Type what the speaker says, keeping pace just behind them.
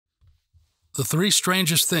The three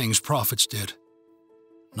strangest things prophets did.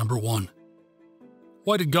 Number 1.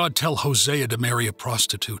 Why did God tell Hosea to marry a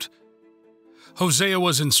prostitute? Hosea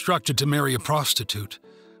was instructed to marry a prostitute,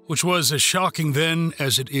 which was as shocking then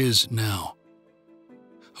as it is now.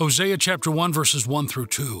 Hosea chapter 1 verses 1 through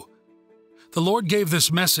 2. The Lord gave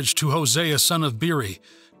this message to Hosea son of Beeri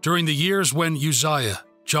during the years when Uzziah,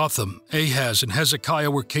 Jotham, Ahaz, and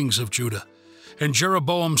Hezekiah were kings of Judah, and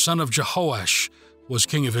Jeroboam son of Jehoash was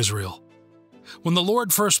king of Israel. When the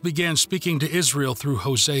Lord first began speaking to Israel through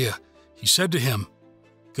Hosea, he said to him,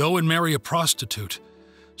 "Go and marry a prostitute,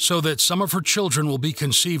 so that some of her children will be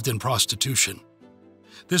conceived in prostitution."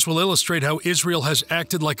 This will illustrate how Israel has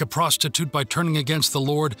acted like a prostitute by turning against the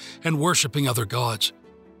Lord and worshiping other gods.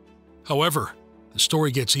 However, the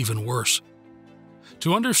story gets even worse.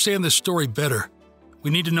 To understand this story better,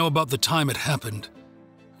 we need to know about the time it happened.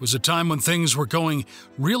 It was a time when things were going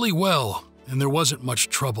really well and there wasn't much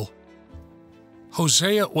trouble.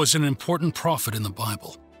 Hosea was an important prophet in the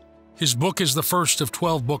Bible. His book is the first of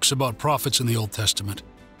 12 books about prophets in the Old Testament.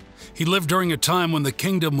 He lived during a time when the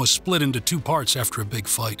kingdom was split into two parts after a big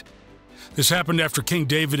fight. This happened after King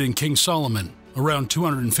David and King Solomon, around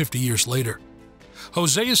 250 years later.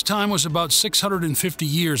 Hosea's time was about 650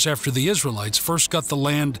 years after the Israelites first got the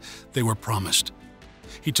land they were promised.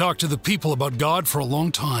 He talked to the people about God for a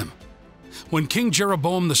long time. When King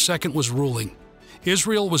Jeroboam II was ruling,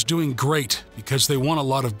 Israel was doing great because they won a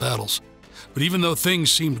lot of battles. But even though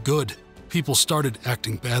things seemed good, people started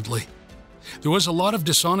acting badly. There was a lot of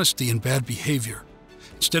dishonesty and bad behavior.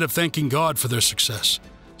 Instead of thanking God for their success,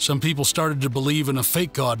 some people started to believe in a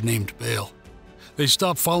fake god named Baal. They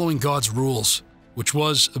stopped following God's rules, which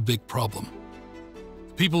was a big problem.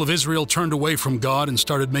 The people of Israel turned away from God and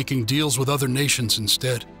started making deals with other nations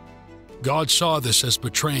instead. God saw this as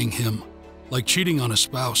betraying him, like cheating on a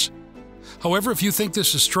spouse. However, if you think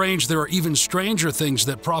this is strange, there are even stranger things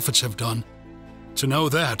that prophets have done. To know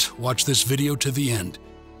that, watch this video to the end.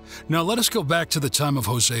 Now let us go back to the time of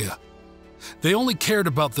Hosea. They only cared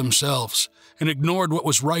about themselves and ignored what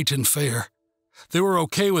was right and fair. They were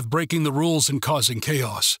okay with breaking the rules and causing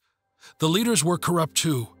chaos. The leaders were corrupt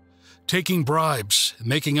too, taking bribes and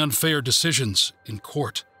making unfair decisions in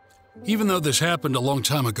court. Even though this happened a long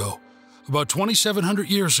time ago, about 2,700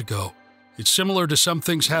 years ago, it's similar to some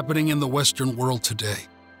things happening in the Western world today.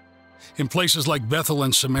 In places like Bethel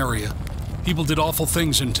and Samaria, people did awful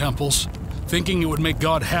things in temples, thinking it would make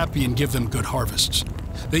God happy and give them good harvests.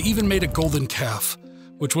 They even made a golden calf,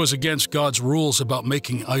 which was against God's rules about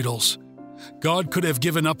making idols. God could have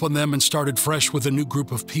given up on them and started fresh with a new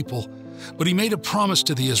group of people, but he made a promise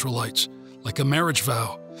to the Israelites, like a marriage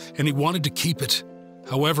vow, and he wanted to keep it.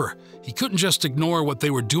 However, he couldn't just ignore what they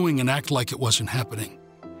were doing and act like it wasn't happening.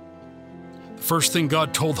 The first thing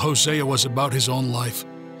God told Hosea was about his own life,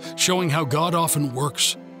 showing how God often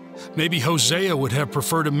works. Maybe Hosea would have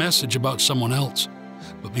preferred a message about someone else,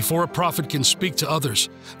 but before a prophet can speak to others,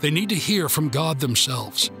 they need to hear from God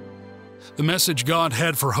themselves. The message God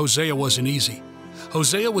had for Hosea wasn't easy.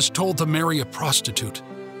 Hosea was told to marry a prostitute.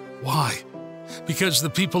 Why? Because the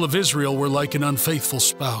people of Israel were like an unfaithful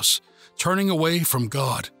spouse, turning away from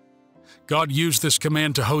God. God used this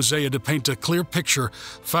command to Hosea to paint a clear picture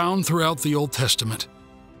found throughout the Old Testament.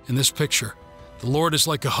 In this picture, the Lord is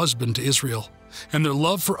like a husband to Israel, and their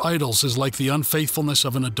love for idols is like the unfaithfulness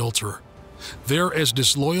of an adulterer. They're as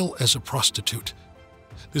disloyal as a prostitute.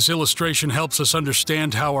 This illustration helps us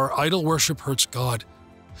understand how our idol worship hurts God.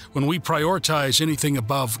 When we prioritize anything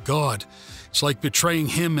above God, it's like betraying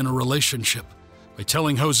him in a relationship. By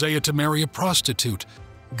telling Hosea to marry a prostitute,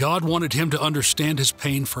 God wanted him to understand his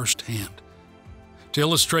pain firsthand. To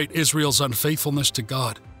illustrate Israel's unfaithfulness to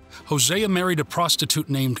God, Hosea married a prostitute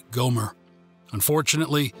named Gomer.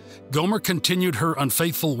 Unfortunately, Gomer continued her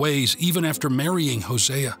unfaithful ways even after marrying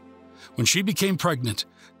Hosea. When she became pregnant,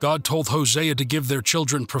 God told Hosea to give their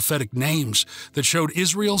children prophetic names that showed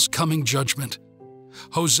Israel's coming judgment.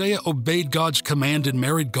 Hosea obeyed God's command and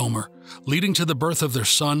married Gomer, leading to the birth of their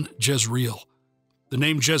son, Jezreel. The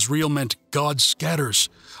name Jezreel meant God scatters,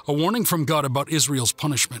 a warning from God about Israel's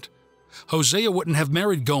punishment. Hosea wouldn't have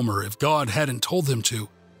married Gomer if God hadn't told him to.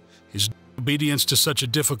 His obedience to such a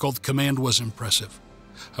difficult command was impressive.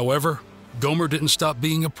 However, Gomer didn't stop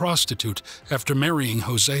being a prostitute after marrying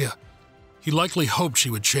Hosea. He likely hoped she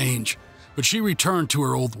would change, but she returned to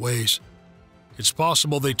her old ways. It's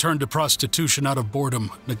possible they turned to prostitution out of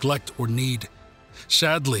boredom, neglect, or need.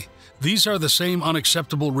 Sadly, these are the same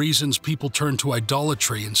unacceptable reasons people turn to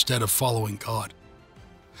idolatry instead of following God.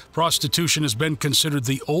 Prostitution has been considered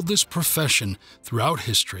the oldest profession throughout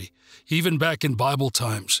history, even back in Bible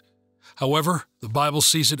times. However, the Bible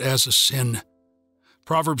sees it as a sin.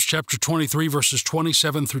 Proverbs chapter 23, verses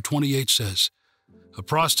 27 through 28 says, "A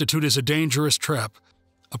prostitute is a dangerous trap.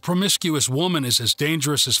 A promiscuous woman is as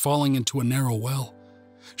dangerous as falling into a narrow well.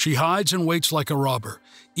 She hides and waits like a robber,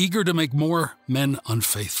 eager to make more men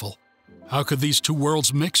unfaithful." How could these two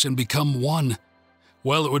worlds mix and become one?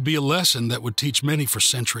 Well, it would be a lesson that would teach many for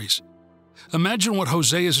centuries. Imagine what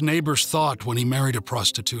Hosea's neighbors thought when he married a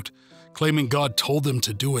prostitute, claiming God told them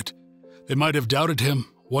to do it. They might have doubted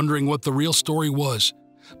him, wondering what the real story was.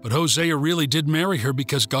 But Hosea really did marry her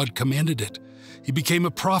because God commanded it. He became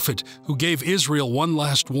a prophet who gave Israel one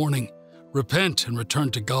last warning: repent and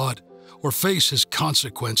return to God, or face his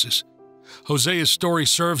consequences. Hosea's story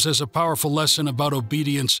serves as a powerful lesson about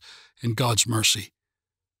obedience and God's mercy.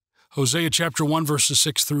 Hosea chapter 1, verses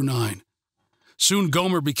 6 through 9. Soon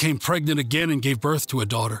Gomer became pregnant again and gave birth to a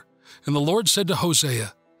daughter. And the Lord said to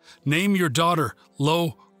Hosea, "Name your daughter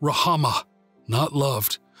Lo-Ruhamah, not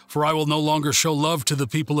loved, for I will no longer show love to the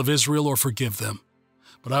people of Israel or forgive them.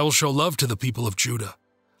 But I will show love to the people of Judah.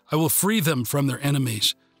 I will free them from their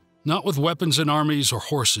enemies, not with weapons and armies or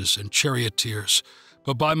horses and charioteers,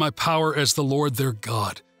 but by my power as the Lord their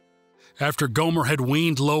God." After Gomer had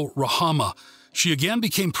weaned Lo-Ruhamah, she again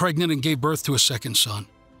became pregnant and gave birth to a second son.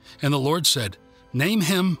 And the Lord said, "Name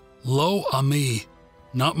him Lo-Ammi,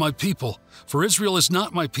 not my people, for Israel is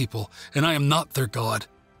not my people, and I am not their God."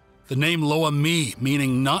 The name Lo-Ammi,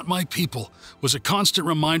 meaning not my people, was a constant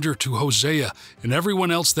reminder to Hosea and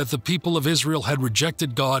everyone else that the people of Israel had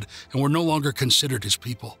rejected God and were no longer considered his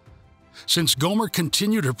people. Since Gomer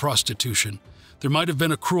continued her prostitution, there might have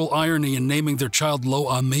been a cruel irony in naming their child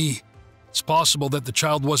Lo-Ammi. It's possible that the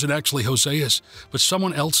child wasn't actually Hosea's, but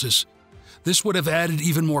someone else's. This would have added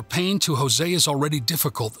even more pain to Hosea's already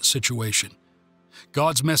difficult situation.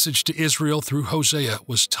 God's message to Israel through Hosea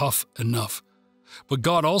was tough enough. But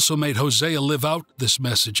God also made Hosea live out this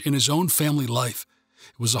message in his own family life.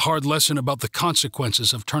 It was a hard lesson about the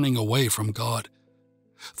consequences of turning away from God.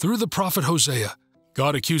 Through the prophet Hosea,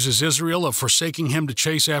 God accuses Israel of forsaking him to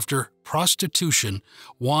chase after prostitution,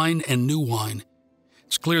 wine, and new wine.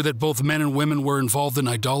 It's clear that both men and women were involved in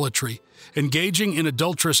idolatry, engaging in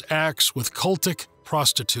adulterous acts with cultic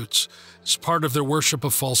prostitutes as part of their worship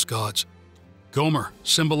of false gods. Gomer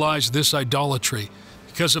symbolized this idolatry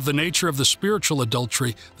because of the nature of the spiritual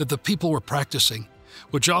adultery that the people were practicing,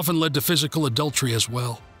 which often led to physical adultery as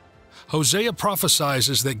well. Hosea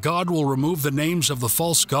prophesies that God will remove the names of the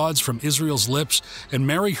false gods from Israel's lips and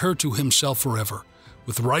marry her to himself forever,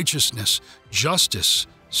 with righteousness, justice,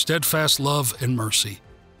 steadfast love, and mercy.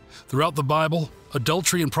 Throughout the Bible,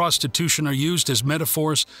 adultery and prostitution are used as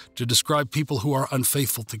metaphors to describe people who are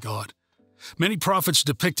unfaithful to God. Many prophets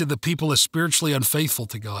depicted the people as spiritually unfaithful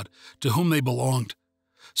to God, to whom they belonged.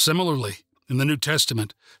 Similarly, in the New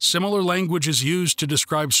Testament, similar language is used to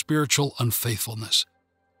describe spiritual unfaithfulness.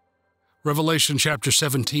 Revelation chapter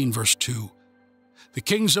 17, verse 2. "The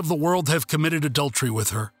kings of the world have committed adultery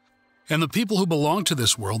with her, and the people who belong to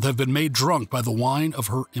this world have been made drunk by the wine of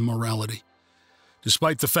her immorality."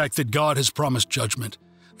 Despite the fact that God has promised judgment,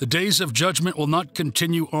 the days of judgment will not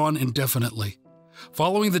continue on indefinitely.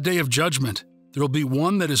 Following the day of judgment, there will be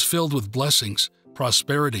one that is filled with blessings,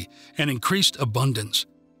 prosperity, and increased abundance.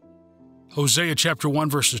 Hosea chapter 1,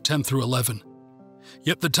 verses 10 through 11.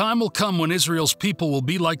 "Yet the time will come when Israel's people will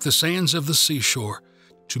be like the sands of the seashore,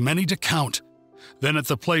 too many to count. Then at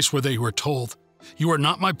the place where they were told, 'You are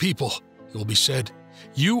not my people,' it will be said,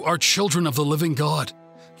 'You are children of the living God.'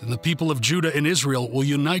 Then the people of Judah and Israel will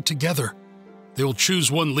unite together. They will choose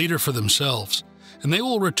one leader for themselves, and they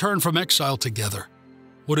will return from exile together.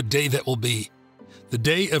 What a day that will be! The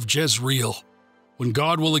day of Jezreel, when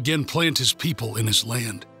God will again plant his people in his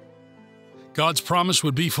land." God's promise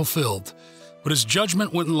would be fulfilled, but his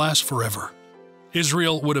judgment wouldn't last forever.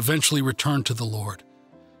 Israel would eventually return to the Lord.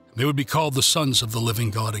 They would be called the sons of the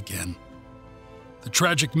living God again. The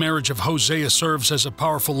tragic marriage of Hosea serves as a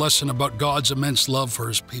powerful lesson about God's immense love for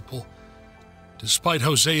his people. Despite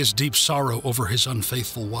Hosea's deep sorrow over his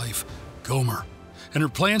unfaithful wife, Gomer, and her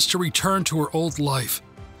plans to return to her old life,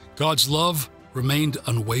 God's love remained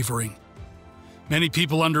unwavering. Many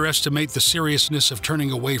people underestimate the seriousness of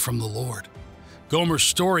turning away from the Lord. Gomer's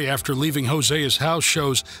story after leaving Hosea's house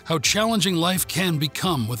shows how challenging life can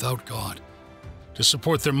become without God. To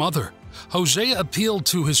support their mother, Hosea appealed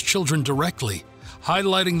to his children directly,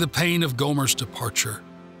 highlighting the pain of Gomer's departure.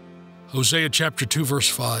 Hosea chapter 2, verse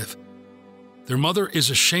 5. "Their mother is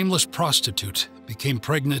a shameless prostitute, became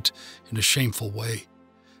pregnant in a shameful way.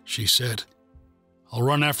 She said, 'I'll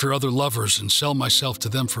run after other lovers and sell myself to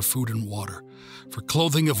them for food and water, for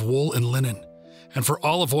clothing of wool and linen, and for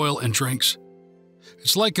olive oil and drinks.'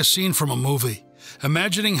 It's like a scene from a movie,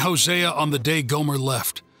 Imagining Hosea on the day Gomer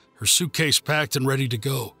left, her suitcase packed and ready to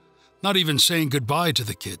go, not even saying goodbye to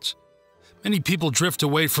the kids. Many people drift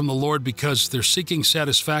away from the Lord because they're seeking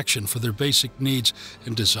satisfaction for their basic needs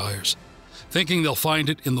and desires, thinking they'll find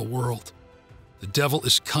it in the world. The devil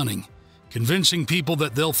is cunning, convincing people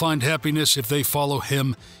that they'll find happiness if they follow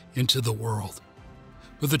him into the world.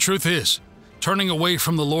 But the truth is, turning away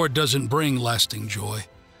from the Lord doesn't bring lasting joy.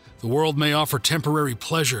 The world may offer temporary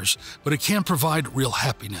pleasures, but it can't provide real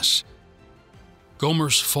happiness.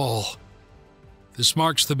 Gomer's fall. This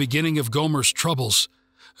marks the beginning of Gomer's troubles.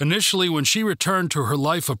 Initially, when she returned to her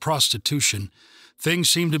life of prostitution, things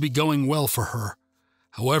seemed to be going well for her.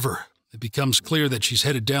 However, it becomes clear that she's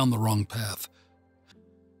headed down the wrong path.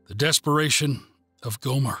 The desperation of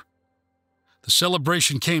Gomer. The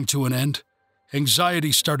celebration came to an end.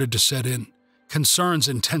 Anxiety started to set in. Concerns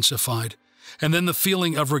intensified. And then the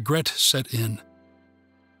feeling of regret set in.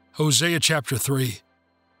 Hosea chapter 3.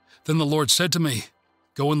 Then the Lord said to me,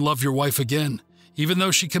 "Go and love your wife again, even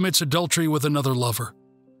though she commits adultery with another lover."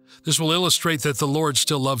 This will illustrate that the Lord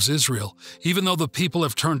still loves Israel, even though the people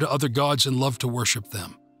have turned to other gods and love to worship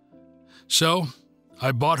them. So,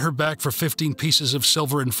 I bought her back for 15 pieces of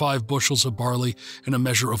silver and 5 bushels of barley and a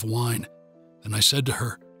measure of wine. Then I said to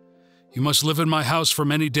her, "You must live in my house for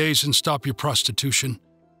many days and stop your prostitution.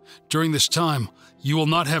 During this time, you will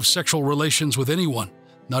not have sexual relations with anyone,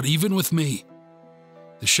 not even with me."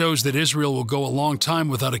 This shows that Israel will go a long time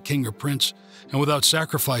without a king or prince, and without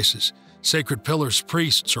sacrifices, sacred pillars,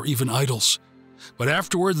 priests, or even idols. But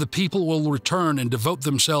afterward, the people will return and devote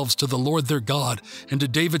themselves to the Lord their God and to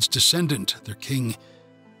David's descendant, their king.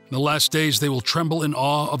 In the last days, they will tremble in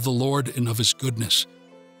awe of the Lord and of his goodness.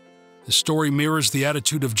 This story mirrors the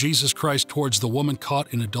attitude of Jesus Christ towards the woman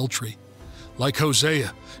caught in adultery. Like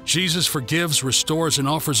Hosea, Jesus forgives, restores, and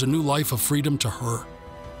offers a new life of freedom to her.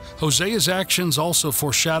 Hosea's actions also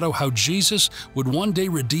foreshadow how Jesus would one day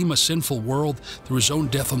redeem a sinful world through his own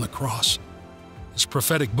death on the cross. This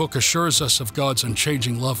prophetic book assures us of God's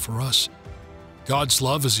unchanging love for us. God's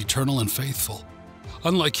love is eternal and faithful.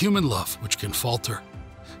 Unlike human love, which can falter,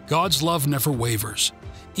 God's love never wavers.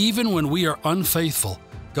 Even when we are unfaithful,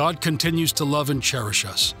 God continues to love and cherish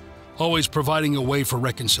us, always providing a way for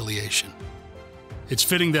reconciliation. It's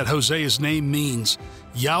fitting that Hosea's name means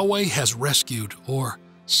Yahweh has rescued, or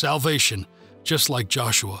salvation, just like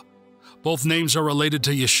Joshua. Both names are related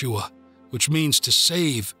to Yeshua, which means to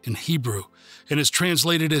save in Hebrew, and is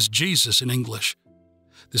translated as Jesus in English.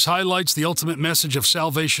 This highlights the ultimate message of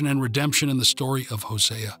salvation and redemption in the story of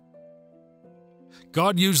Hosea.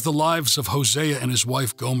 God used the lives of Hosea and his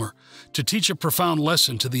wife Gomer to teach a profound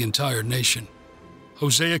lesson to the entire nation.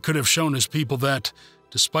 Hosea could have shown his people that,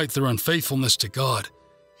 despite their unfaithfulness to God,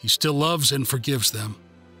 he still loves and forgives them,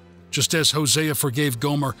 just as Hosea forgave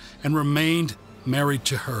Gomer and remained married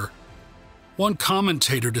to her. One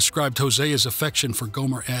commentator described Hosea's affection for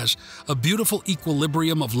Gomer as a beautiful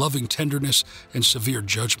equilibrium of loving tenderness and severe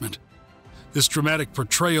judgment. This dramatic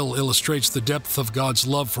portrayal illustrates the depth of God's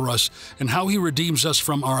love for us and how he redeems us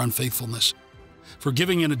from our unfaithfulness.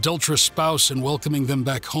 Forgiving an adulterous spouse and welcoming them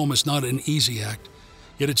back home is not an easy act,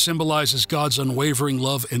 yet it symbolizes God's unwavering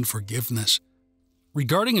love and forgiveness.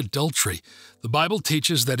 Regarding adultery, the Bible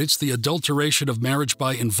teaches that it's the adulteration of marriage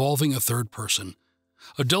by involving a third person.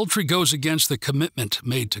 Adultery goes against the commitment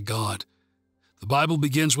made to God. The Bible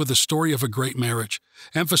begins with the story of a great marriage,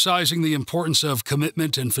 emphasizing the importance of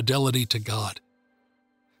commitment and fidelity to God.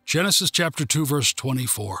 Genesis chapter 2, verse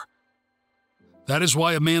 24. That is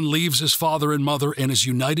why a man leaves his father and mother and is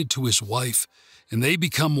united to his wife, and they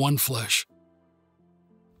become one flesh.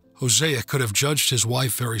 Hosea could have judged his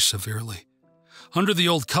wife very severely. Under the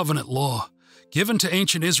Old Covenant law, given to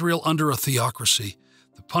ancient Israel under a theocracy,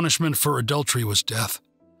 the punishment for adultery was death.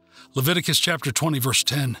 Leviticus chapter 20, verse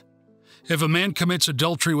 10. If a man commits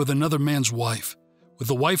adultery with another man's wife, with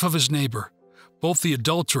the wife of his neighbor, both the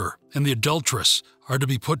adulterer and the adulteress are to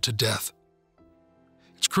be put to death.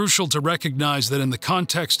 It's crucial to recognize that in the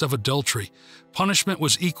context of adultery, punishment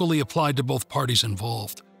was equally applied to both parties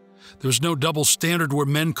involved. There was no double standard where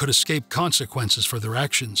men could escape consequences for their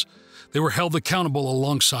actions. They were held accountable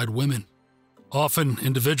alongside women. Often,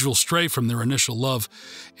 individuals stray from their initial love,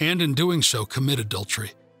 and in doing so, commit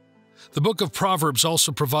adultery. The book of Proverbs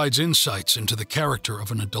also provides insights into the character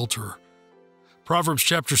of an adulterer. Proverbs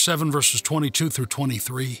chapter 7, verses 22 through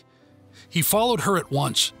 23. He followed her at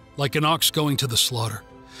once, like an ox going to the slaughter.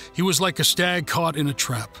 He was like a stag caught in a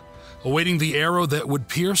trap, awaiting the arrow that would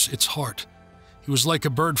pierce its heart. He was like a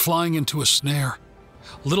bird flying into a snare,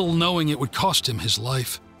 little knowing it would cost him his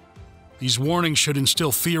life. These warnings should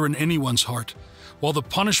instill fear in anyone's heart. While the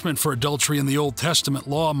punishment for adultery in the Old Testament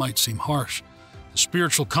law might seem harsh, The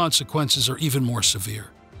spiritual consequences are even more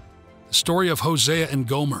severe. The story of Hosea and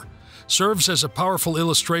Gomer serves as a powerful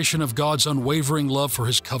illustration of God's unwavering love for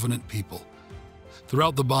his covenant people.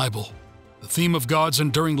 Throughout the Bible, the theme of God's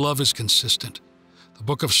enduring love is consistent. The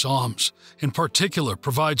book of Psalms, in particular,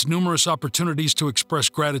 provides numerous opportunities to express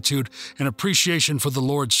gratitude and appreciation for the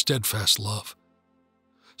Lord's steadfast love.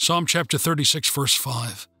 Psalm chapter 36, verse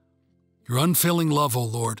 5. Your unfailing love, O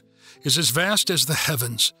Lord, is as vast as the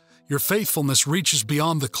heavens. Your faithfulness reaches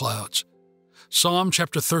beyond the clouds. Psalm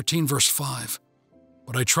chapter 13, verse 5.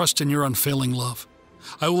 But I trust in your unfailing love.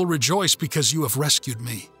 I will rejoice because you have rescued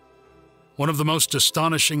me. One of the most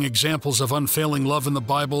astonishing examples of unfailing love in the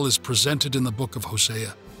Bible is presented in the book of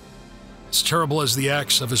Hosea. As terrible as the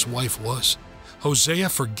acts of his wife was, Hosea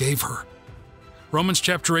forgave her. Romans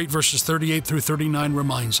chapter 8, verses 38 through 39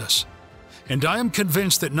 reminds us, And I am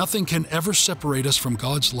convinced that nothing can ever separate us from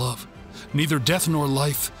God's love, neither death nor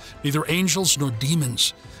life, neither angels nor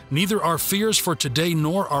demons, neither our fears for today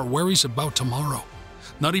nor our worries about tomorrow.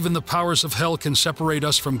 Not even the powers of hell can separate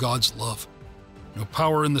us from God's love. No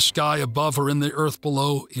power in the sky above or in the earth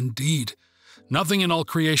below, indeed. Nothing in all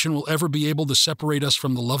creation will ever be able to separate us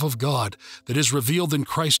from the love of God that is revealed in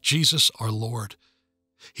Christ Jesus our Lord.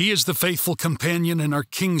 He is the faithful companion and our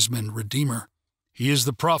kinsman redeemer. He is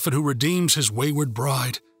the prophet who redeems his wayward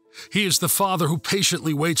bride. He is the father who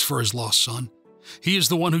patiently waits for his lost son. He is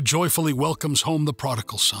the one who joyfully welcomes home the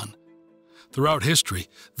prodigal son. Throughout history,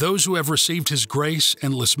 those who have received his grace,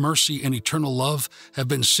 endless mercy, and eternal love have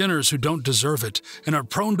been sinners who don't deserve it and are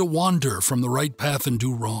prone to wander from the right path and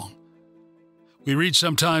do wrong. We read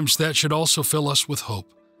sometimes that should also fill us with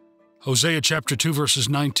hope. Hosea chapter 2, verses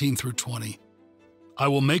 19 through 20. I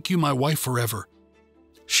will make you my wife forever,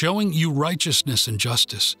 showing you righteousness and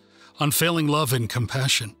justice, unfailing love and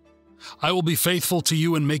compassion. I will be faithful to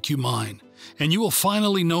you and make you mine, and you will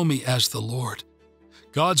finally know me as the Lord.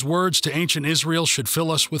 God's words to ancient Israel should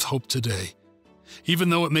fill us with hope today. Even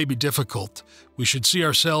though it may be difficult, we should see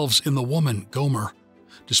ourselves in the woman, Gomer.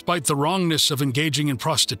 Despite the wrongness of engaging in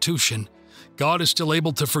prostitution, God is still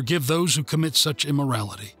able to forgive those who commit such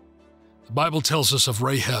immorality. The Bible tells us of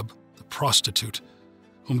Rahab, the prostitute,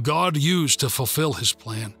 whom God used to fulfill his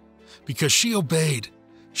plan. Because she obeyed,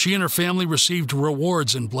 she and her family received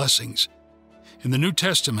rewards and blessings. In the New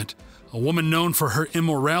Testament, a woman known for her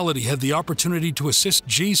immorality had the opportunity to assist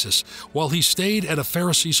Jesus while he stayed at a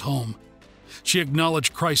Pharisee's home. She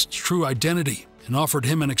acknowledged Christ's true identity and offered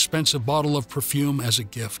him an expensive bottle of perfume as a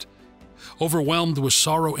gift. Overwhelmed with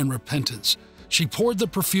sorrow and repentance, she poured the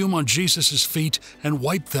perfume on Jesus' feet and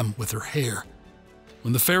wiped them with her hair.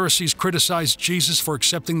 When the Pharisees criticized Jesus for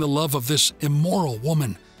accepting the love of this immoral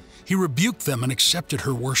woman, he rebuked them and accepted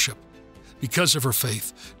her worship. Because of her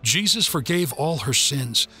faith, Jesus forgave all her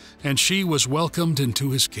sins, and she was welcomed into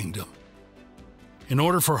his kingdom. In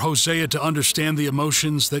order for Hosea to understand the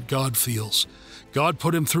emotions that God feels, God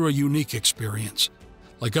put him through a unique experience.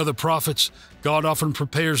 Like other prophets, God often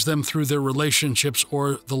prepares them through their relationships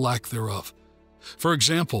or the lack thereof. For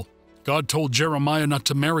example, God told Jeremiah not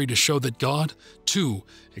to marry to show that God, too,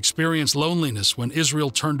 experienced loneliness when Israel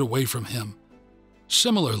turned away from him.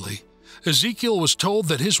 Similarly, Ezekiel was told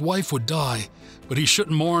that his wife would die, but he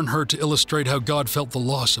shouldn't mourn her to illustrate how God felt the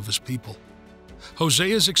loss of his people.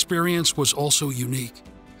 Hosea's experience was also unique.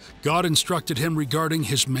 God instructed him regarding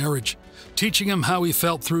his marriage, teaching him how he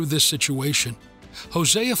felt through this situation.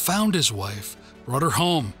 Hosea found his wife, brought her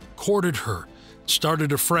home, courted her,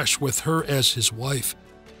 started afresh with her as his wife.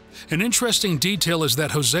 An interesting detail is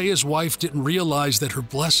that Hosea's wife didn't realize that her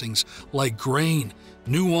blessings, like grain,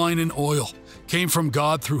 new wine, and oil, came from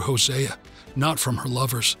God through Hosea, not from her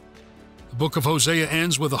lovers. The book of Hosea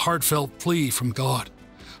ends with a heartfelt plea from God,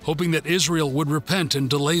 hoping that Israel would repent and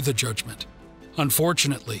delay the judgment.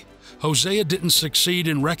 Unfortunately, Hosea didn't succeed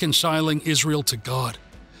in reconciling Israel to God.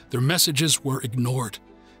 Their messages were ignored,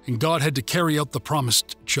 and God had to carry out the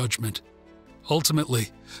promised judgment.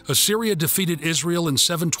 Ultimately, Assyria defeated Israel in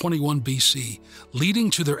 721 BC, leading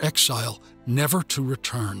to their exile, never to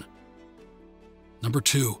return. Number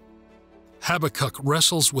 2. Habakkuk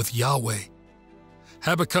wrestles with Yahweh.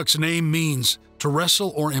 Habakkuk's name means to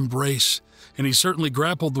wrestle or embrace, and he certainly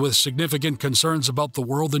grappled with significant concerns about the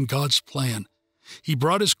world and God's plan. He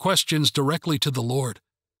brought his questions directly to the Lord.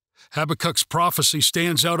 Habakkuk's prophecy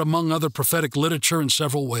stands out among other prophetic literature in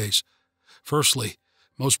several ways. Firstly,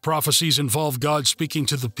 most prophecies involve God speaking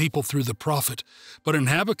to the people through the prophet, but in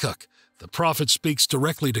Habakkuk, the prophet speaks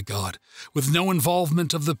directly to God, with no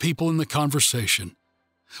involvement of the people in the conversation.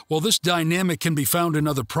 While this dynamic can be found in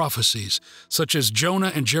other prophecies, such as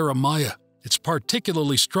Jonah and Jeremiah, it's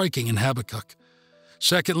particularly striking in Habakkuk.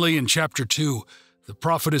 Secondly, in chapter 2, The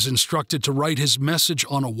prophet is instructed to write his message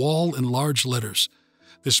on a wall in large letters.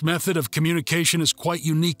 This method of communication is quite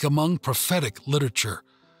unique among prophetic literature.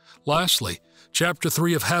 Lastly, chapter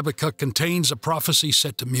 3 of Habakkuk contains a prophecy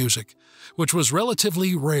set to music, which was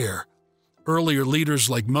relatively rare. Earlier leaders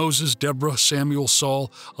like Moses, Deborah, Samuel,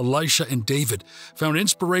 Saul, Elisha, and David found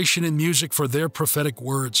inspiration in music for their prophetic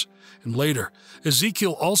words, and later,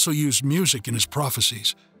 Ezekiel also used music in his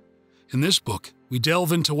prophecies. In this book, we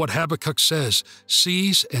delve into what Habakkuk says,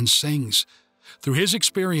 sees, and sings. Through his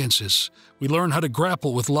experiences, we learn how to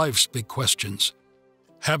grapple with life's big questions.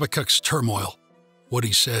 Habakkuk's turmoil, what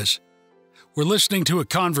he says. We're listening to a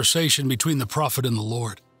conversation between the prophet and the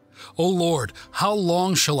Lord. O Lord, how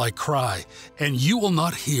long shall I cry, and you will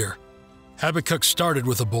not hear? Habakkuk started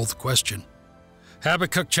with a bold question.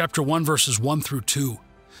 Habakkuk chapter 1 verses 1 through 2.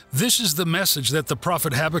 This is the message that the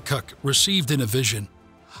prophet Habakkuk received in a vision.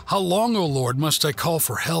 How long, O Lord, must I call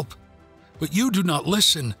for help? But you do not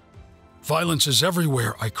listen. Violence is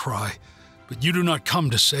everywhere, I cry, but you do not come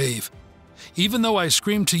to save. Even though I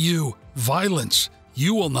scream to you, violence,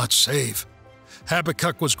 you will not save.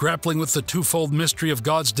 Habakkuk was grappling with the twofold mystery of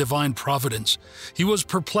God's divine providence. He was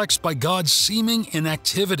perplexed by God's seeming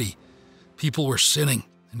inactivity. People were sinning,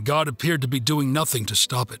 and God appeared to be doing nothing to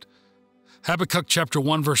stop it. Habakkuk chapter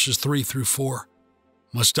 1 verses 3 through 4.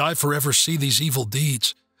 Must I forever see these evil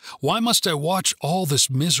deeds? Why must I watch all this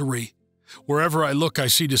misery? Wherever I look, I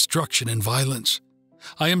see destruction and violence.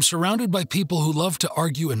 I am surrounded by people who love to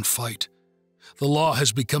argue and fight. The law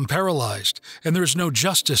has become paralyzed, and there is no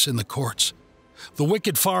justice in the courts. The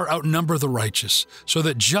wicked far outnumber the righteous, so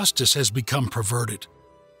that justice has become perverted.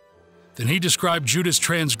 Then he described Judah's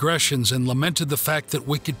transgressions and lamented the fact that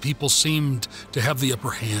wicked people seemed to have the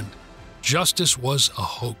upper hand. Justice was a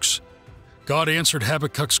hoax. God answered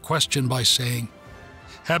Habakkuk's question by saying,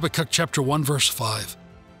 Habakkuk chapter 1 verse 5.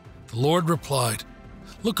 The Lord replied,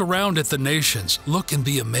 Look around at the nations, look and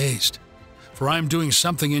be amazed. For I am doing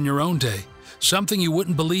something in your own day, something you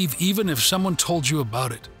wouldn't believe even if someone told you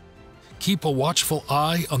about it. Keep a watchful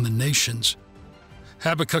eye on the nations.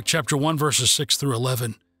 Habakkuk chapter 1 verses 6 through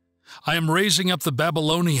 11. I am raising up the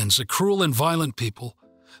Babylonians, a cruel and violent people.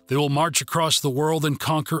 They will march across the world and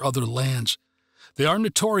conquer other lands. They are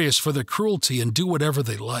notorious for their cruelty and do whatever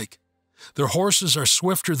they like. Their horses are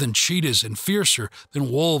swifter than cheetahs and fiercer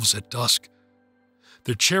than wolves at dusk.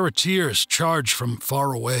 Their charioteers charge from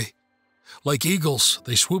far away. Like eagles,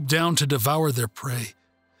 they swoop down to devour their prey.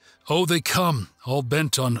 Oh, they come, all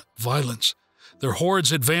bent on violence. Their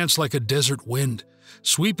hordes advance like a desert wind,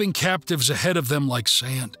 sweeping captives ahead of them like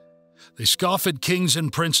sand. They scoff at kings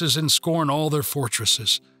and princes and scorn all their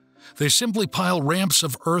fortresses. They simply pile ramps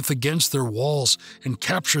of earth against their walls and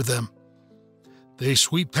capture them. They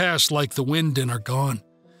sweep past like the wind and are gone,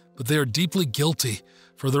 but they are deeply guilty,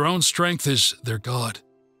 for their own strength is their God.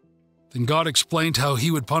 Then God explained how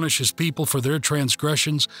he would punish his people for their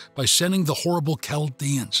transgressions by sending the horrible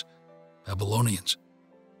Chaldeans, Babylonians.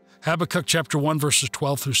 Habakkuk chapter 1 verses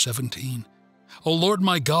 12 through 17. O Lord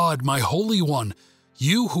my God, my Holy One,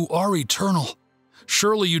 you who are eternal,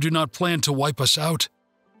 surely you do not plan to wipe us out.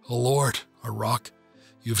 O Lord, our rock,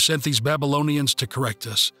 you have sent these Babylonians to correct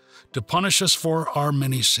us, to punish us for our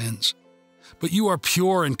many sins. But you are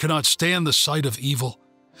pure and cannot stand the sight of evil.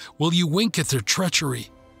 Will you wink at their treachery?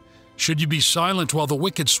 Should you be silent while the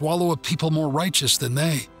wicked swallow a people more righteous than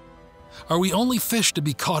they? Are we only fish to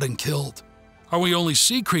be caught and killed? Are we only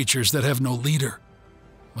sea creatures that have no leader?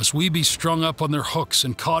 Must we be strung up on their hooks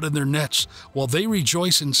and caught in their nets while they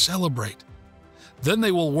rejoice and celebrate? Then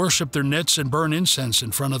they will worship their nets and burn incense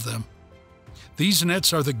in front of them. These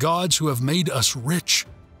nets are the gods who have made us rich,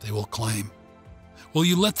 they will claim. Will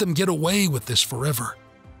you let them get away with this forever?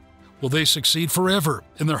 Will they succeed forever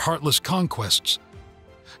in their heartless conquests?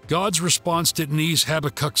 God's response didn't ease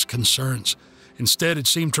Habakkuk's concerns. Instead, it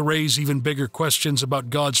seemed to raise even bigger questions about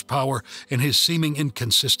God's power and his seeming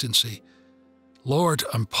inconsistency. Lord,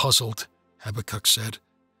 I'm puzzled, Habakkuk said.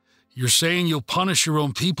 You're saying you'll punish your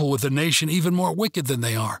own people with a nation even more wicked than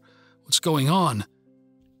they are. What's going on?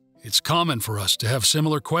 It's common for us to have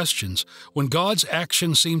similar questions when God's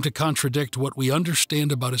actions seem to contradict what we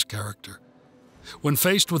understand about his character. When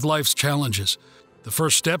faced with life's challenges, the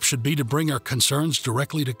first step should be to bring our concerns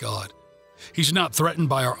directly to God. He's not threatened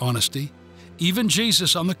by our honesty. Even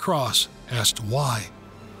Jesus on the cross asked why.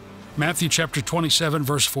 Matthew chapter 27,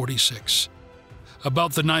 verse 46.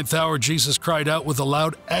 About the 9th hour, Jesus cried out with a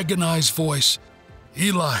loud, agonized voice,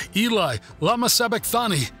 Eli, Eli, lama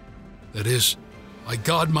sabachthani? That is,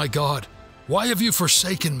 my God, why have you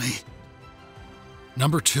forsaken me?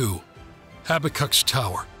 Number 2, Habakkuk's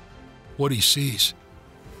tower, what he sees.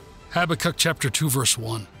 Habakkuk chapter 2, verse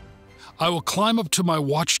 1. I will climb up to my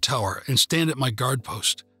watchtower and stand at my guard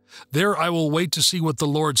post. There I will wait to see what the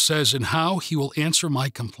Lord says and how he will answer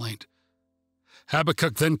my complaint."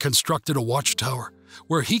 Habakkuk then constructed a watchtower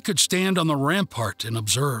where he could stand on the rampart and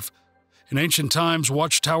observe. In ancient times,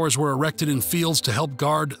 watchtowers were erected in fields to help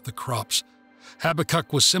guard the crops.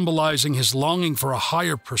 Habakkuk was symbolizing his longing for a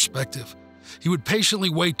higher perspective. He would patiently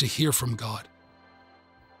wait to hear from God.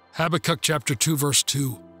 Habakkuk chapter 2, verse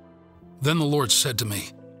 2. "Then the Lord said to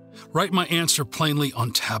me, 'Write my answer plainly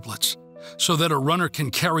on tablets, so that a runner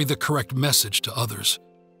can carry the correct message to others.'"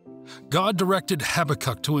 God directed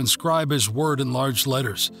Habakkuk to inscribe his word in large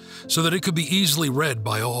letters so that it could be easily read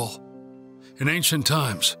by all. In ancient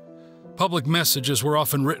times, public messages were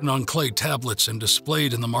often written on clay tablets and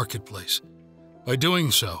displayed in the marketplace. By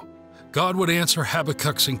doing so, God would answer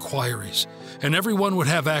Habakkuk's inquiries, and everyone would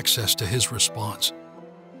have access to his response.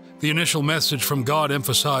 The initial message from God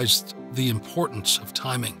emphasized the importance of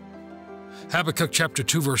timing. Habakkuk chapter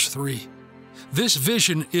 2, verse 3. "This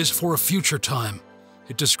vision is for a future time.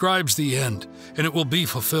 It describes the end, and it will be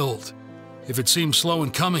fulfilled. If it seems slow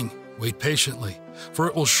in coming, wait patiently, for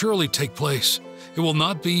it will surely take place. It will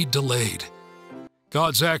not be delayed."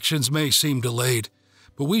 God's actions may seem delayed,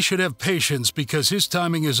 but we should have patience because his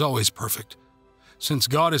timing is always perfect. Since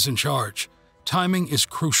God is in charge, timing is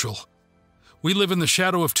crucial. We live in the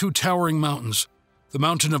shadow of two towering mountains, the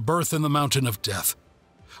mountain of birth and the mountain of death.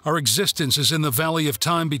 Our existence is in the valley of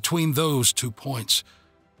time between those 2 points.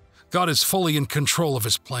 God is fully in control of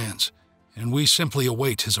his plans, and we simply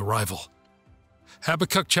await his arrival.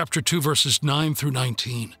 Habakkuk chapter 2, verses 9 through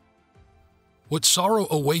 19. "What sorrow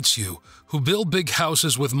awaits you, who build big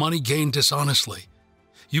houses with money gained dishonestly.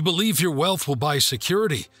 You believe your wealth will buy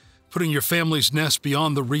security, putting your family's nest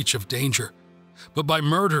beyond the reach of danger. But by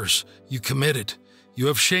murders you committed, you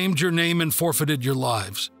have shamed your name and forfeited your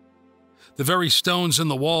lives. The very stones in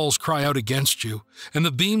the walls cry out against you, and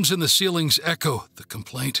the beams in the ceilings echo the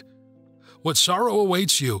complaint. What sorrow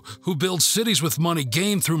awaits you, who build cities with money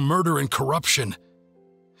gained through murder and corruption.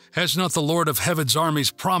 Has not the Lord of heaven's armies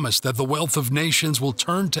promised that the wealth of nations will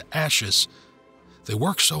turn to ashes? They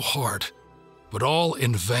work so hard, but all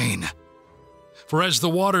in vain. For as the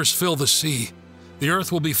waters fill the sea, the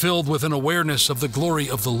earth will be filled with an awareness of the glory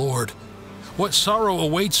of the Lord. What sorrow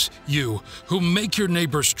awaits you, who make your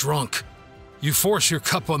neighbors drunk. You force your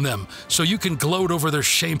cup on them so you can gloat over their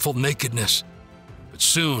shameful nakedness. But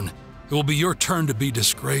soon it will be your turn to be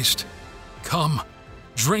disgraced. Come,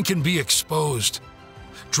 drink and be exposed.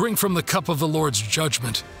 Drink from the cup of the Lord's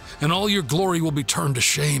judgment, and all your glory will be turned to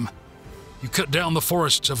shame. You cut down the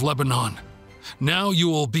forests of Lebanon. Now you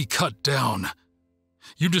will be cut down.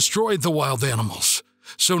 You destroyed the wild animals,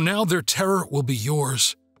 so now their terror will be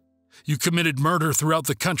yours. You committed murder throughout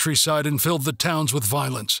the countryside and filled the towns with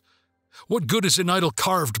violence. What good is an idol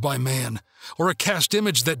carved by man, or a cast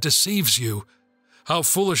image that deceives you? How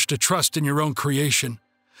foolish to trust in your own creation,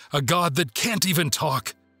 a God that can't even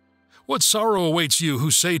talk. What sorrow awaits you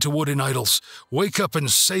who say to wooden idols, 'Wake up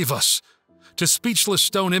and save us.' To speechless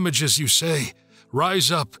stone images you say,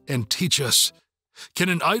 'Rise up and teach us.' Can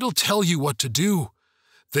an idol tell you what to do?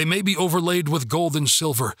 They may be overlaid with gold and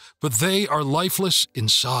silver, but they are lifeless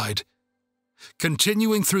inside."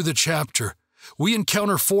 Continuing through the chapter, we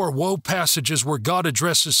encounter 4 woe passages where God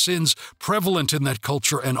addresses sins prevalent in that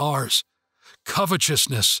culture and ours: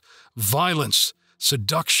 covetousness, violence,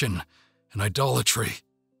 seduction, and idolatry.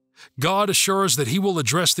 God assures that he will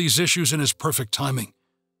address these issues in his perfect timing.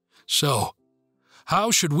 So,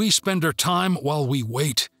 how should we spend our time while we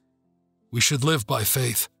wait? We should live by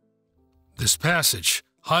faith. This passage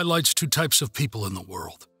highlights 2 types of people in the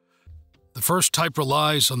world. The first type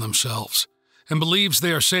relies on themselves and believes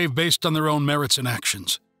they are saved based on their own merits and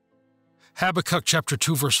actions. Habakkuk chapter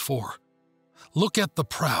 2, verse 4. "Look at the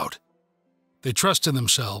proud. They trust in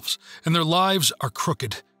themselves, and their lives are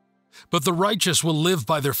crooked. But the righteous will live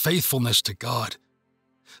by their faithfulness to God.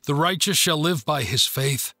 The righteous shall live by his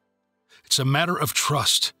faith." It's a matter of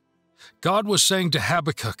trust. God was saying to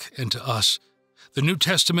Habakkuk and to us. The New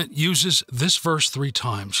Testament uses this verse 3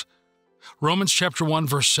 times. Romans chapter 1,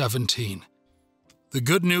 verse 17. The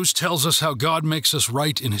good news tells us how God makes us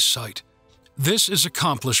right in his sight. This is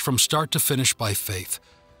accomplished from start to finish by faith.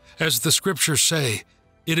 As the scriptures say,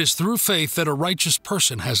 it is through faith that a righteous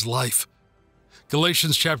person has life.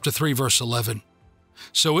 Galatians chapter 3, verse 11.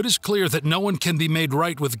 So it is clear that no one can be made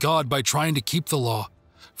right with God by trying to keep the law,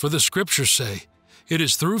 for the scriptures say, it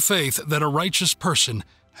is through faith that a righteous person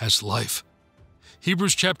has life.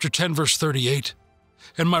 Hebrews chapter 10, verse 38.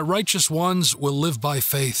 And my righteous ones will live by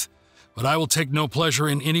faith, but I will take no pleasure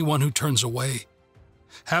in anyone who turns away.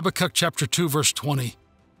 Habakkuk chapter 2, verse 20.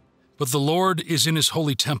 But the Lord is in his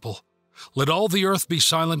holy temple. Let all the earth be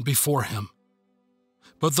silent before him.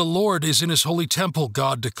 But the Lord is in his holy temple,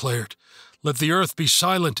 God declared. Let the earth be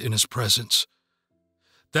silent in his presence.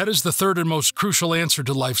 That is the third and most crucial answer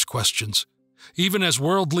to life's questions. Even as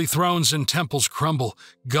worldly thrones and temples crumble,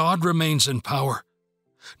 God remains in power.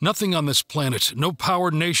 Nothing on this planet, no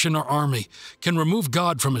power, nation, or army, can remove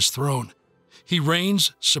God from his throne. He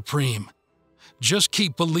reigns supreme. Just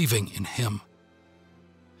keep believing in him.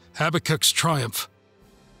 Habakkuk's triumph.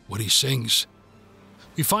 What he sings.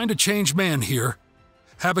 We find a changed man here.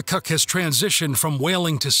 Habakkuk has transitioned from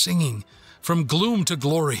wailing to singing, from gloom to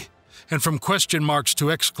glory, and from question marks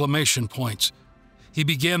to exclamation points. He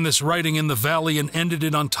began this writing in the valley and ended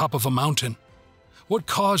it on top of a mountain. What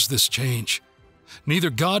caused this change? Neither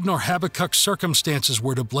God nor Habakkuk's circumstances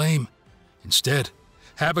were to blame. Instead,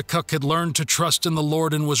 Habakkuk had learned to trust in the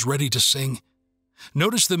Lord and was ready to sing.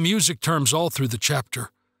 Notice the music terms all through the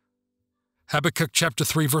chapter. Habakkuk chapter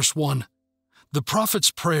 3, verse 1. The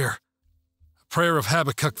prophet's prayer. Prayer of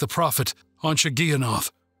Habakkuk the prophet on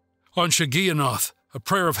Shigionoth. On Shigionoth, a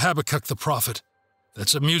prayer of Habakkuk the prophet.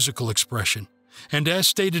 That's a musical expression. And as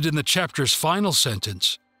stated in the chapter's final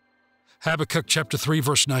sentence, Habakkuk chapter 3,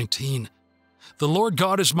 verse 19. The Lord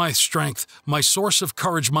God is my strength, my source of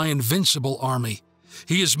courage, my invincible army.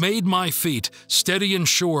 He has made my feet steady and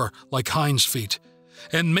sure like hinds' feet,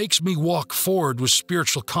 and makes me walk forward with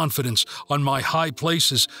spiritual confidence on my high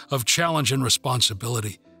places of challenge and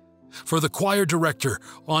responsibility. For the choir director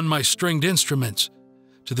on my stringed instruments,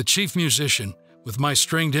 to the chief musician with my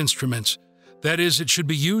stringed instruments, that is, it should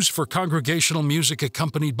be used for congregational music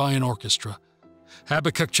accompanied by an orchestra.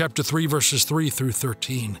 Habakkuk chapter 3, verses 3 through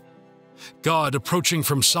 13. God, approaching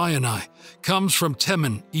from Sinai, comes from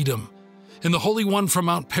Teman, Edom, and the Holy One from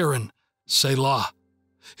Mount Paran, Selah.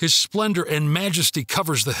 His splendor and majesty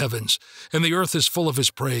covers the heavens, and the earth is full of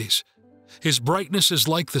his praise. His brightness is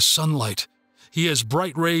like the sunlight. He has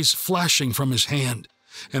bright rays flashing from his hand,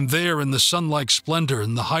 and there in the sun-like splendor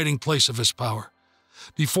in the hiding place of his power.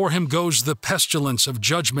 Before him goes the pestilence of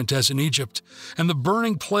judgment as in Egypt, and the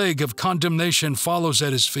burning plague of condemnation follows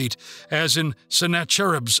at his feet, as in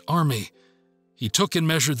Sennacherib's army. He took and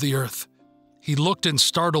measured the earth. He looked and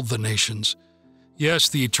startled the nations. Yes,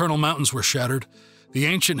 the eternal mountains were shattered. The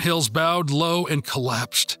ancient hills bowed low and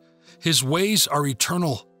collapsed. His ways are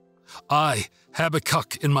eternal. I,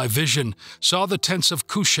 Habakkuk, in my vision, saw the tents of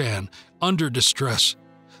Cushan under distress.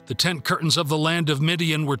 The tent curtains of the land of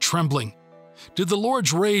Midian were trembling. Did the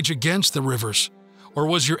Lord's rage against the rivers? Or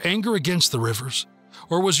was your anger against the rivers?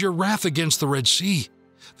 Or was your wrath against the Red Sea,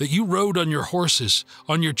 that you rode on your horses,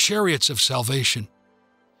 on your chariots of salvation?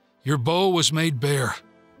 Your bow was made bare.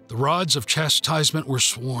 The rods of chastisement were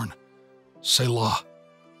sworn. Selah.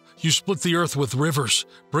 You split the earth with rivers,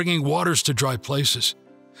 bringing waters to dry places.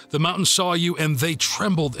 The mountains saw you, and they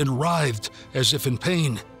trembled and writhed as if in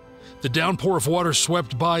pain. The downpour of water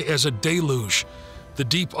swept by as a deluge. The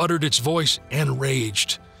deep uttered its voice and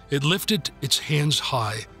raged. It lifted its hands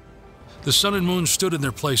high. The sun and moon stood in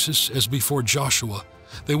their places as before Joshua.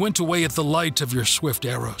 They went away at the light of your swift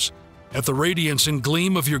arrows, at the radiance and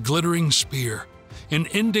gleam of your glittering spear. In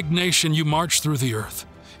indignation you marched through the earth.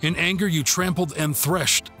 In anger you trampled and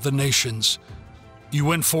threshed the nations. You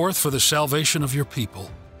went forth for the salvation of your people,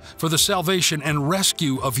 for the salvation and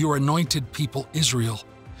rescue of your anointed people Israel.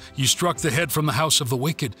 You struck the head from the house of the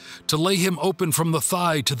wicked, to lay him open from the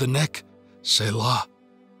thigh to the neck. Selah.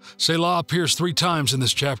 Selah appears 3 times in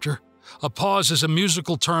this chapter. A pause is a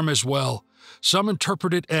musical term as well. Some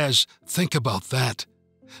interpret it as, think about that.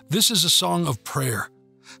 This is a song of prayer.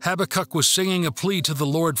 Habakkuk was singing a plea to the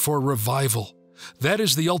Lord for revival. That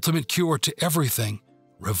is the ultimate cure to everything,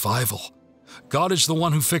 revival. God is the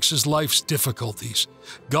one who fixes life's difficulties.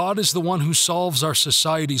 God is the one who solves our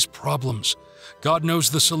society's problems. God knows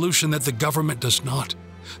the solution that the government does not.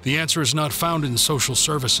 The answer is not found in social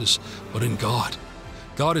services, but in God.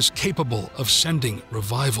 God is capable of sending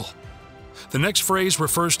revival. The next phrase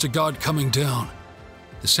refers to God coming down.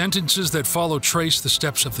 The sentences that follow trace the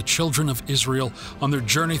steps of the children of Israel on their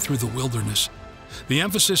journey through the wilderness. The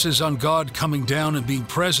emphasis is on God coming down and being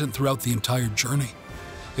present throughout the entire journey.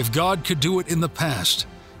 If God could do it in the past,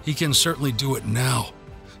 He can certainly do it now.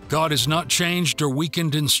 God is not changed or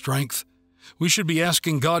weakened in strength. We should be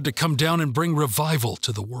asking God to come down and bring revival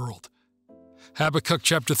to the world. Habakkuk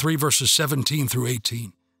chapter 3, verses 17 through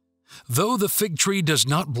 18. Though the fig tree does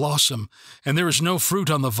not blossom, and there is no fruit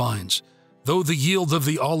on the vines, though the yield of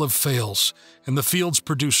the olive fails, and the fields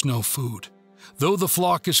produce no food, though the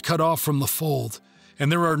flock is cut off from the fold,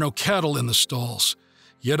 and there are no cattle in the stalls,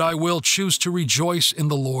 yet I will choose to rejoice in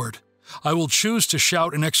the Lord. I will choose to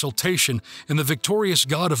shout in exultation in the victorious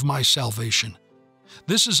God of my salvation.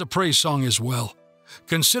 This is a praise song as well.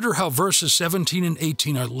 Consider how verses 17 and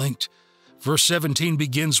 18 are linked. Verse 17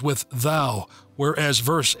 begins with thou, whereas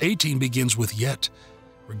verse 18 begins with yet.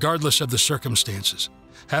 Regardless of the circumstances,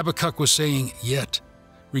 Habakkuk was saying yet.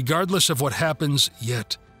 Regardless of what happens,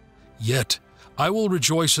 yet. Yet, I will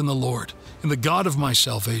rejoice in the Lord, in the God of my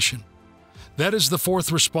salvation. That is the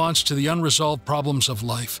fourth response to the unresolved problems of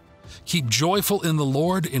life. Keep joyful in the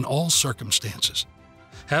Lord in all circumstances.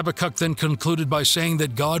 Habakkuk then concluded by saying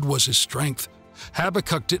that God was his strength.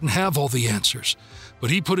 Habakkuk didn't have all the answers, but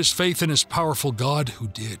he put his faith in his powerful God who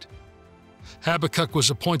did. Habakkuk was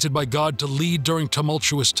appointed by God to lead during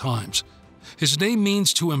tumultuous times. His name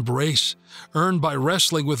means to embrace, earned by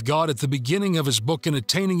wrestling with God at the beginning of his book and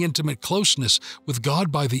attaining intimate closeness with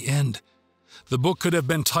God by the end. The book could have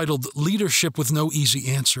been titled Leadership with No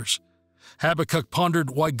Easy Answers. Habakkuk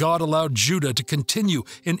pondered why God allowed Judah to continue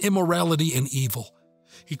in immorality and evil.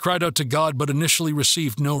 He cried out to God but initially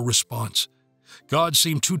received no response. God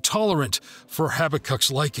seemed too tolerant for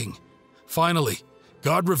Habakkuk's liking. Finally,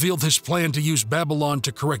 God revealed his plan to use Babylon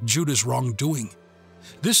to correct Judah's wrongdoing.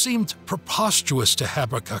 This seemed preposterous to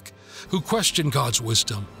Habakkuk, who questioned God's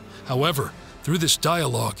wisdom. However, through this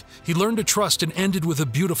dialogue, he learned to trust and ended with a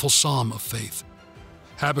beautiful psalm of faith.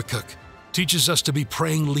 Habakkuk teaches us to be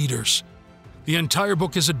praying leaders. The entire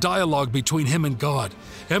book is a dialogue between him and God,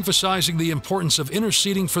 emphasizing the importance of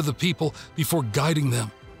interceding for the people before guiding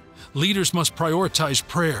them. Leaders must prioritize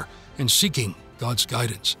prayer and seeking God's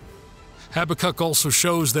guidance. Habakkuk also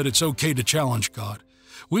shows that it's okay to challenge God.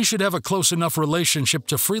 We should have a close enough relationship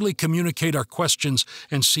to freely communicate our questions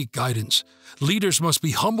and seek guidance. Leaders must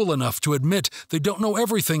be humble enough to admit they don't know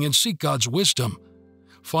everything and seek God's wisdom.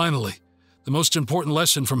 Finally, the most important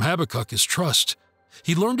lesson from Habakkuk is trust.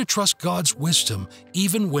 He learned to trust God's wisdom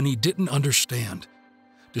even when he didn't understand.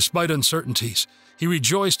 Despite uncertainties, he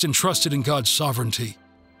rejoiced and trusted in God's sovereignty.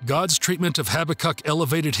 God's treatment of Habakkuk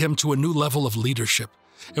elevated him to a new level of leadership,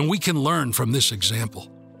 and we can learn from this example.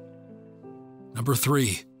 Number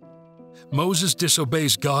 3. Moses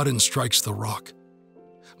disobeys God and strikes the rock.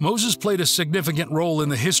 Moses played a significant role in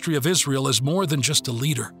the history of Israel as more than just a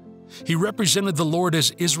leader. He represented the Lord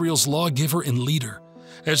as Israel's lawgiver and leader,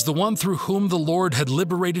 as the one through whom the Lord had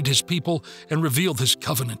liberated his people and revealed his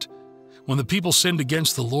covenant. When the people sinned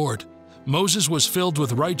against the Lord, Moses was filled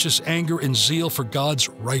with righteous anger and zeal for God's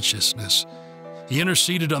righteousness. He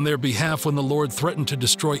interceded on their behalf when the Lord threatened to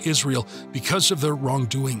destroy Israel because of their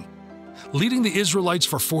wrongdoing. Leading the Israelites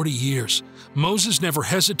for 40 years, Moses never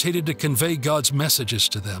hesitated to convey God's messages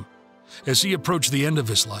to them. As he approached the end of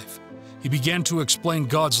his life, he began to explain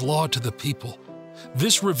God's law to the people.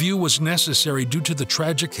 This review was necessary due to the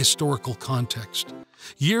tragic historical context.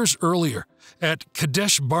 Years earlier, at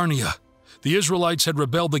Kadesh Barnea, the Israelites had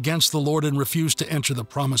rebelled against the Lord and refused to enter the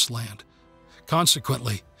Promised Land.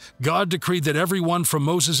 Consequently, God decreed that everyone from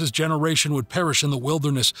Moses' generation would perish in the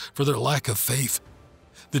wilderness for their lack of faith.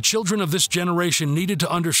 The children of this generation needed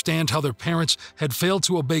to understand how their parents had failed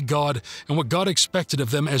to obey God and what God expected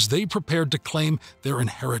of them as they prepared to claim their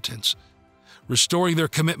inheritance. Restoring their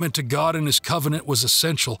commitment to God and His covenant was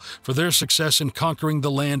essential for their success in conquering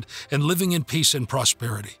the land and living in peace and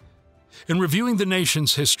prosperity. In reviewing the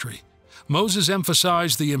nation's history, Moses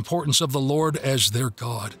emphasized the importance of the Lord as their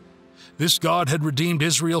God. This God had redeemed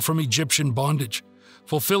Israel from Egyptian bondage,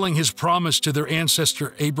 fulfilling His promise to their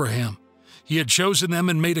ancestor Abraham. He had chosen them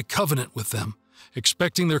and made a covenant with them,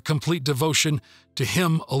 expecting their complete devotion to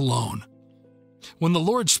Him alone. When the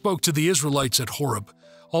Lord spoke to the Israelites at Horeb,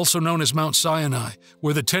 also known as Mount Sinai,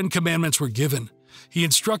 where the 10 Commandments were given, He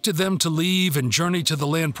instructed them to leave and journey to the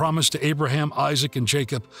land promised to Abraham, Isaac, and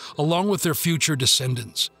Jacob, along with their future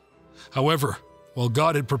descendants. However, while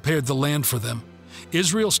God had prepared the land for them,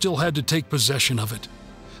 Israel still had to take possession of it.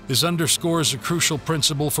 This underscores a crucial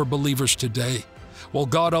principle for believers today. While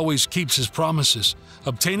God always keeps His promises,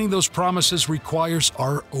 obtaining those promises requires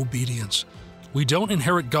our obedience. We don't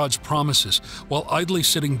inherit God's promises while idly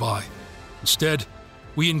sitting by. Instead,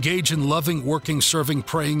 we engage in loving, working, serving,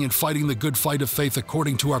 praying, and fighting the good fight of faith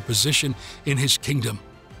according to our position in His kingdom.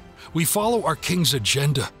 We follow our King's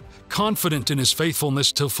agenda, confident in His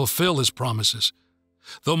faithfulness to fulfill His promises.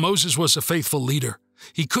 Though Moses was a faithful leader,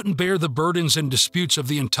 he couldn't bear the burdens and disputes of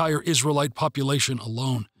the entire Israelite population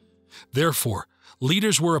alone. Therefore,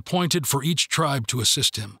 leaders were appointed for each tribe to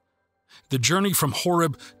assist him. The journey from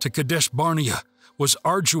Horeb to Kadesh Barnea was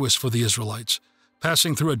arduous for the Israelites,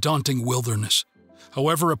 passing through a daunting wilderness.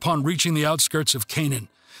 However, upon reaching the outskirts of Canaan,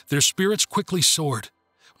 their spirits quickly soared.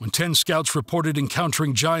 When 10 scouts reported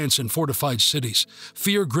encountering giants in fortified cities,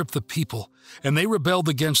 fear gripped the people, and they rebelled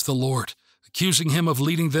against the Lord, accusing Him of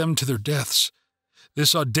leading them to their deaths.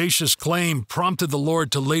 This audacious claim prompted the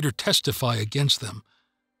Lord to later testify against them.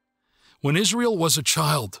 When Israel was a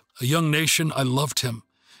child, a young nation, I loved him,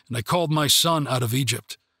 and I called my son out of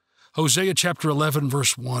Egypt. Hosea chapter 11,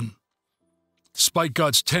 verse 1. Despite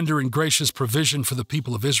God's tender and gracious provision for the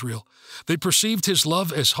people of Israel, they perceived his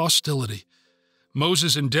love as hostility.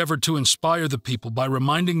 Moses endeavored to inspire the people by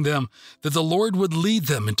reminding them that the Lord would lead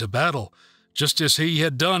them into battle, just as he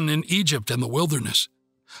had done in Egypt and the wilderness.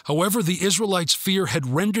 However, the Israelites' fear had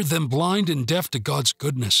rendered them blind and deaf to God's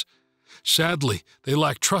goodness. Sadly, they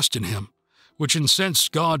lacked trust in him, which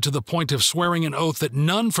incensed God to the point of swearing an oath that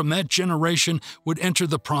none from that generation would enter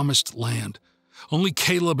the promised land. Only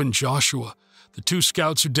Caleb and Joshua, the two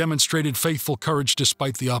scouts who demonstrated faithful courage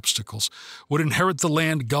despite the obstacles, would inherit the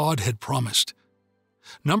land God had promised.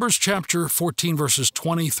 Numbers chapter 14, verses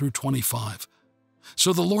 20 through 25.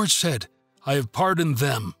 So the Lord said, I have pardoned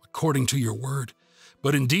them according to your word.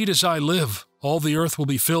 But indeed as I live, all the earth will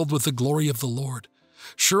be filled with the glory of the Lord.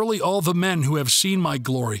 Surely all the men who have seen my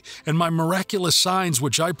glory and my miraculous signs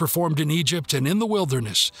which I performed in Egypt and in the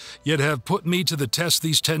wilderness, yet have put me to the test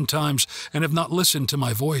these 10 times and have not listened to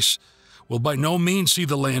my voice, will by no means see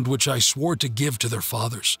the land which I swore to give to their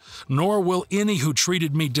fathers, nor will any who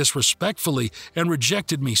treated me disrespectfully and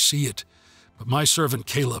rejected me see it. But my servant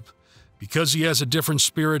Caleb, because he has a different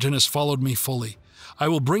spirit and has followed me fully, I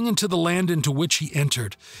will bring into the land into which he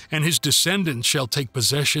entered, and his descendants shall take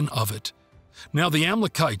possession of it. Now the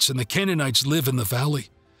Amalekites and the Canaanites live in the valley.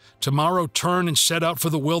 Tomorrow turn and set out for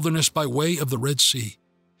the wilderness by way of the Red Sea.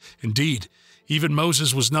 Indeed, even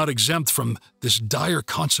Moses was not exempt from this dire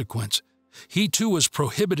consequence. He too was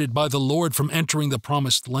prohibited by the Lord from entering the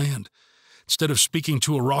promised land. Instead of speaking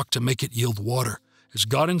to a rock to make it yield water, as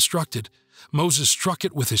God instructed, Moses struck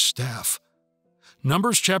it with his staff.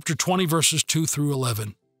 Numbers chapter 20, verses 2 through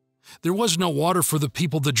 11. There was no water for the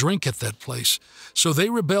people to drink at that place, so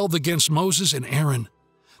they rebelled against Moses and Aaron.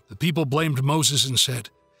 The people blamed Moses and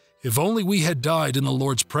said, If only we had died in the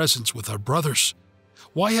Lord's presence with our brothers.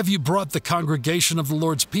 Why have you brought the congregation of the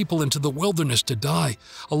Lord's people into the wilderness to die,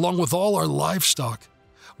 along with all our livestock?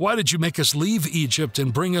 Why did you make us leave Egypt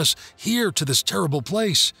and bring us here to this terrible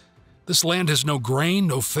place? This land has no grain,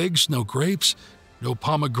 no figs, no grapes, no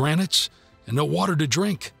pomegranates, and no water to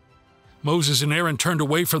drink. Moses and Aaron turned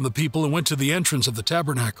away from the people and went to the entrance of the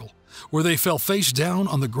tabernacle, where they fell face down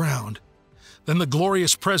on the ground. Then the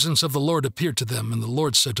glorious presence of the Lord appeared to them, and the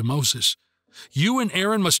Lord said to Moses, You and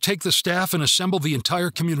Aaron must take the staff and assemble the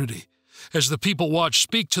entire community. As the people watch,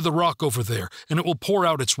 speak to the rock over there, and it will pour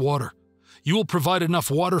out its water. You will provide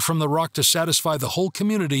enough water from the rock to satisfy the whole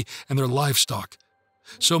community and their livestock.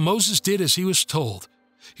 So Moses did as he was told.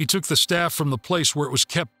 He took the staff from the place where it was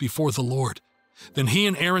kept before the Lord. Then he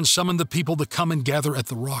and Aaron summoned the people to come and gather at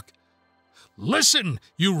the rock. Listen,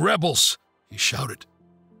 you rebels, he shouted.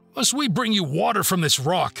 Must we bring you water from this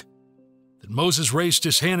rock? Then Moses raised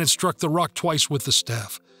his hand and struck the rock twice with the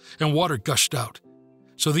staff, and water gushed out.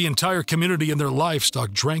 So the entire community and their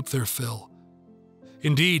livestock drank their fill.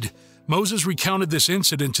 Indeed, Moses recounted this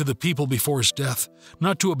incident to the people before his death,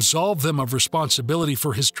 not to absolve them of responsibility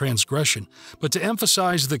for his transgression, but to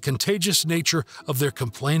emphasize the contagious nature of their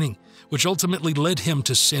complaining, which ultimately led him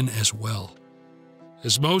to sin as well.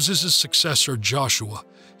 As Moses' successor Joshua,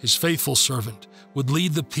 his faithful servant, would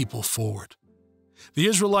lead the people forward. The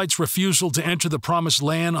Israelites' refusal to enter the promised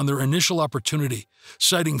land on their initial opportunity,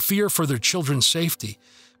 citing fear for their children's safety,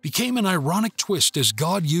 became an ironic twist as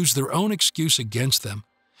God used their own excuse against them.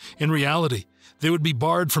 In reality, they would be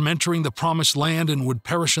barred from entering the promised land and would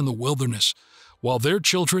perish in the wilderness, while their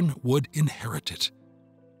children would inherit it.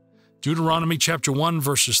 Deuteronomy chapter 1,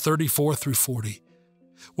 verses 34 through 40.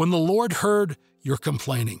 When the Lord heard your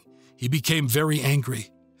complaining, he became very angry.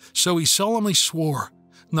 So he solemnly swore,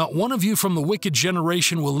 Not one of you from the wicked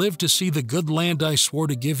generation will live to see the good land I swore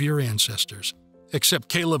to give your ancestors, except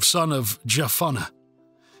Caleb son of Jephunneh.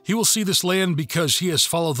 He will see this land because he has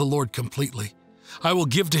followed the Lord completely. I will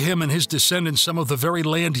give to him and his descendants some of the very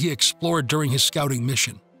land he explored during his scouting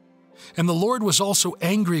mission. And the Lord was also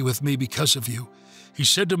angry with me because of you. He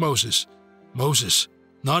said to Moses, Moses,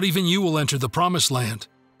 not even you will enter the promised land.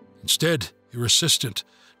 Instead, your assistant,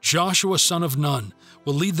 Joshua son of Nun,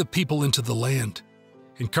 will lead the people into the land.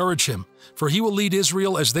 Encourage him, for he will lead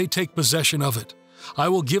Israel as they take possession of it. I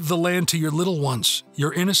will give the land to your little ones,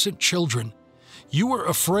 your innocent children. You were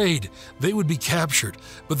afraid they would be captured,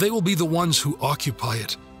 but they will be the ones who occupy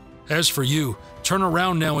it. As for you, turn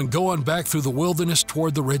around now and go on back through the wilderness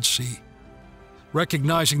toward the Red Sea.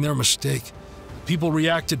 Recognizing their mistake, the people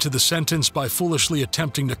reacted to the sentence by foolishly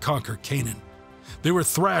attempting to conquer Canaan. They were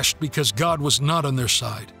thrashed because God was not on their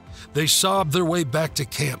side. They sobbed their way back to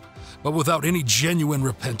camp, but without any genuine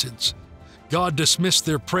repentance. God dismissed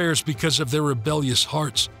their prayers because of their rebellious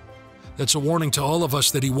hearts. That's a warning to all of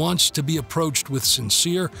us that He wants to be approached with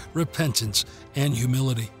sincere repentance and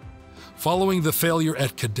humility. Following the failure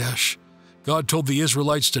at Kadesh, God told the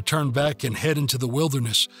Israelites to turn back and head into the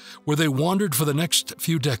wilderness, where they wandered for the next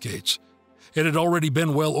few decades. It had already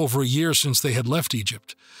been well over a year since they had left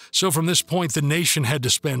Egypt, so from this point the nation had to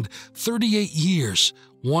spend 38 years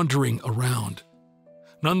wandering around.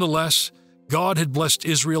 Nonetheless, God had blessed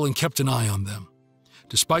Israel and kept an eye on them.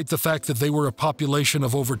 Despite the fact that they were a population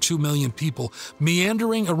of over 2 million people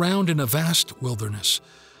meandering around in a vast wilderness,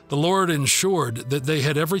 the Lord ensured that they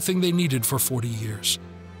had everything they needed for 40 years.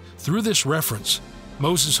 Through this reference,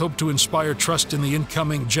 Moses hoped to inspire trust in the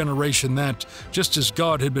incoming generation that, just as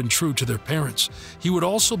God had been true to their parents, He would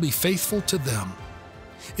also be faithful to them.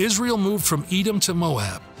 Israel moved from Edom to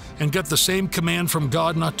Moab and got the same command from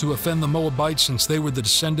God not to offend the Moabites, since they were the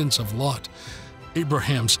descendants of Lot,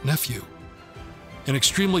 Abraham's nephew. An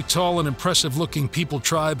extremely tall and impressive-looking people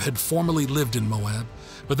tribe had formerly lived in Moab,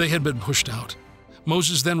 but they had been pushed out.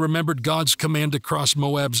 Moses then remembered God's command to cross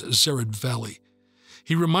Moab's Zered Valley.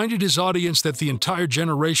 He reminded his audience that the entire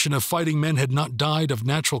generation of fighting men had not died of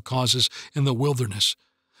natural causes in the wilderness.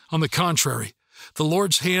 On the contrary, the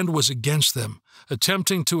Lord's hand was against them,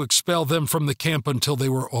 attempting to expel them from the camp until they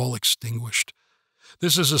were all extinguished.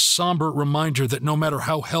 This is a somber reminder that no matter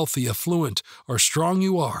how healthy, affluent, or strong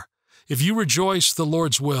you are, if you rejoice the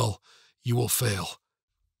Lord's will, you will fail.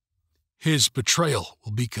 His betrayal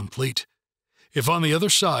will be complete. If on the other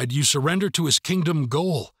side you surrender to His kingdom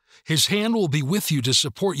goal, His hand will be with you to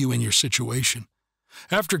support you in your situation.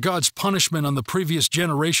 After God's punishment on the previous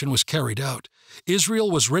generation was carried out, Israel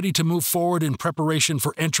was ready to move forward in preparation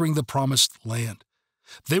for entering the Promised Land.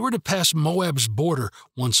 They were to pass Moab's border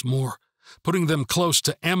once more, putting them close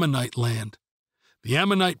to Ammonite land. The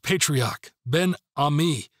Ammonite patriarch,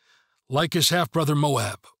 Ben-Ami, like his half-brother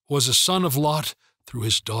Moab, was a son of Lot through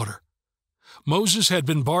his daughter. Moses had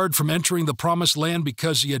been barred from entering the Promised Land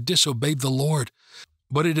because he had disobeyed the Lord,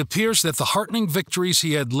 but it appears that the heartening victories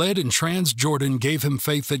he had led in Transjordan gave him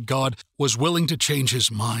faith that God was willing to change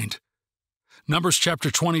his mind. Numbers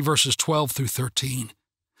chapter 20, verses 12 through 13.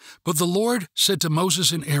 But the Lord said to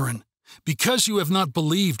Moses and Aaron, "Because you have not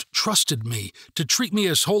trusted me, to treat me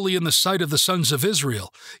as holy in the sight of the sons of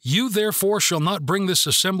Israel, you therefore shall not bring this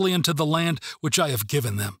assembly into the land which I have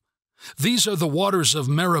given them. These are the waters of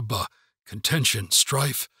Meribah," contention,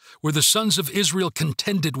 strife, where the sons of Israel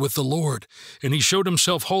contended with the Lord, and He showed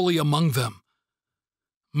Himself holy among them.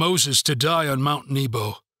 Moses to die on Mount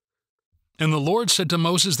Nebo. And the Lord said to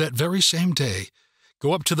Moses that very same day,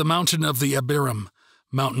 "Go up to the mountain of the Abiram,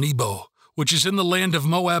 Mount Nebo, which is in the land of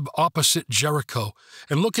Moab opposite Jericho,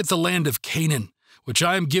 and look at the land of Canaan, which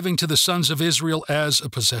I am giving to the sons of Israel as a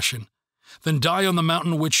possession. Then die on the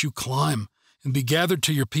mountain which you climb, and be gathered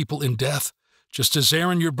to your people in death, just as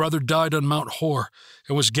Aaron your brother died on Mount Hor,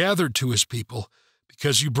 and was gathered to his people,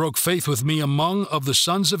 because you broke faith with me among of the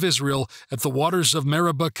sons of Israel at the waters of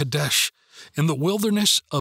Meribah Kadesh, in the wilderness of